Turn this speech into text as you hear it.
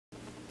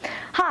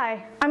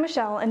Hi, I'm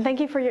Michelle, and thank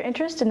you for your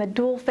interest in the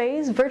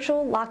dual-phase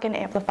virtual Lockin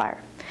amplifier.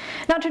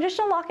 Now,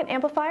 traditional Lockin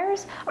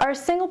amplifiers are a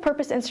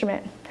single-purpose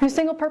instrument whose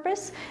single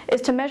purpose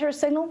is to measure a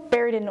signal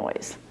buried in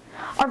noise.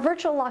 Our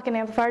virtual Lockin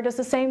amplifier does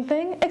the same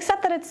thing,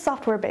 except that it's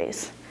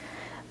software-based.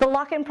 The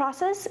Lockin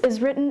process is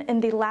written in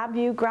the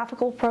LabVIEW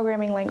graphical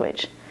programming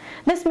language.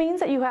 This means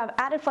that you have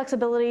added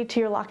flexibility to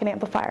your Lockin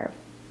amplifier.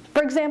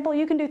 For example,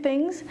 you can do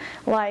things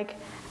like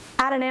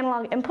add an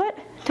analog input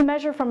to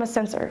measure from a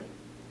sensor.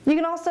 You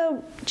can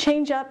also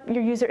change up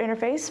your user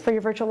interface for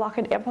your virtual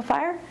Lockin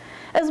amplifier,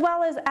 as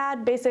well as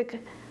add basic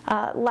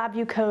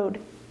LabVIEW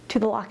code to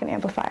the Lockin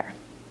amplifier.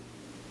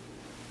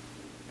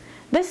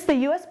 This is the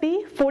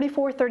USB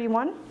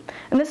 4431,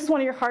 and this is one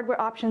of your hardware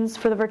options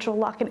for the virtual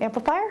Lockin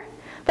amplifier,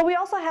 but we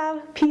also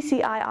have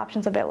PCI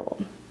options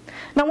available.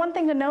 Now, one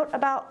thing to note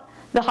about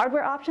the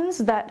hardware options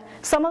is that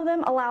some of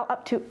them allow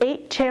up to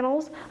 8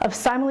 channels of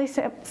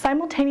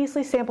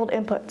simultaneously sampled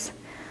inputs.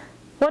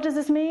 What does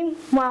this mean?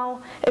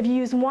 Well, if you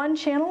use one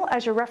channel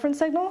as your reference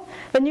signal,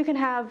 then you can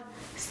have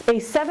a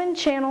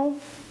 7-channel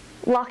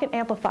Lockin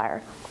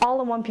amplifier,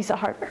 all in one piece of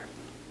hardware.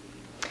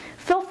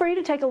 Feel free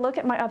to take a look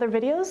at my other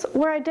videos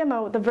where I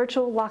demo the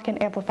virtual Lockin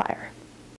amplifier.